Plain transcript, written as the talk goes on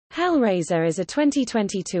Hellraiser is a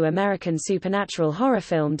 2022 American supernatural horror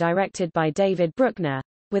film directed by David Bruckner,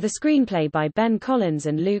 with a screenplay by Ben Collins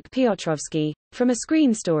and Luke Piotrowski, from a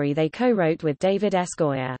screen story they co-wrote with David S.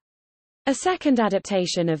 Goyer. A second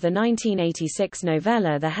adaptation of the 1986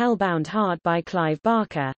 novella The Hellbound Heart by Clive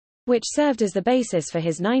Barker, which served as the basis for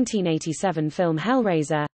his 1987 film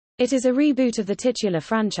Hellraiser. It is a reboot of the titular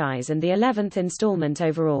franchise and the 11th installment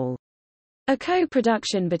overall. A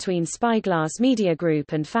co-production between Spyglass Media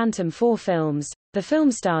Group and Phantom 4 Films, the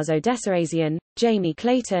film stars Odessa Asian, Jamie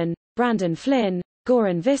Clayton, Brandon Flynn,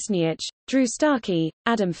 Goran Visnjic, Drew Starkey,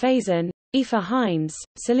 Adam Faison, Aoife Hines,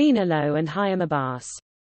 Selena Lowe and Chaim Abbas.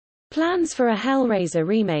 Plans for a Hellraiser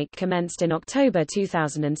remake commenced in October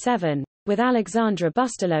 2007, with Alexandra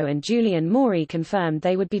Bustillo and Julian Morey confirmed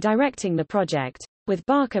they would be directing the project, with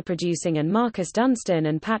Barker producing and Marcus Dunstan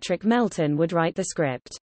and Patrick Melton would write the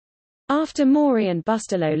script. After Morey and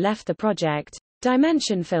Bustillo left the project,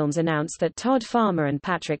 Dimension Films announced that Todd Farmer and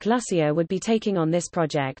Patrick Lussier would be taking on this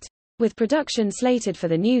project, with production slated for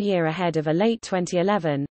the new year ahead of a late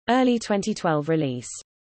 2011, early 2012 release.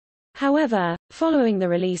 However, following the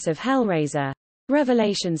release of Hellraiser,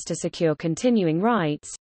 revelations to secure continuing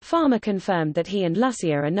rights, Farmer confirmed that he and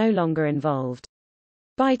Lussier are no longer involved.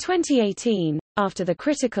 By 2018, after the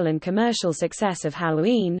critical and commercial success of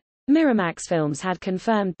Halloween, Miramax Films had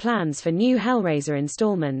confirmed plans for new Hellraiser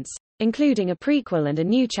installments, including a prequel and a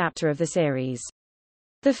new chapter of the series.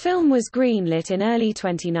 The film was greenlit in early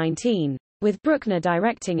 2019, with Bruckner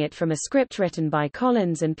directing it from a script written by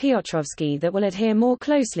Collins and Piotrowski that will adhere more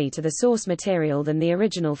closely to the source material than the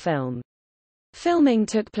original film. Filming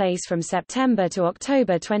took place from September to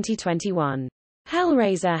October 2021.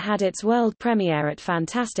 Hellraiser had its world premiere at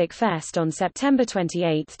Fantastic Fest on September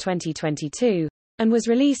 28, 2022, and was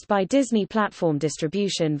released by Disney Platform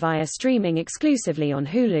Distribution via streaming exclusively on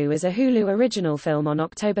Hulu as a Hulu original film on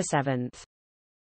October 7.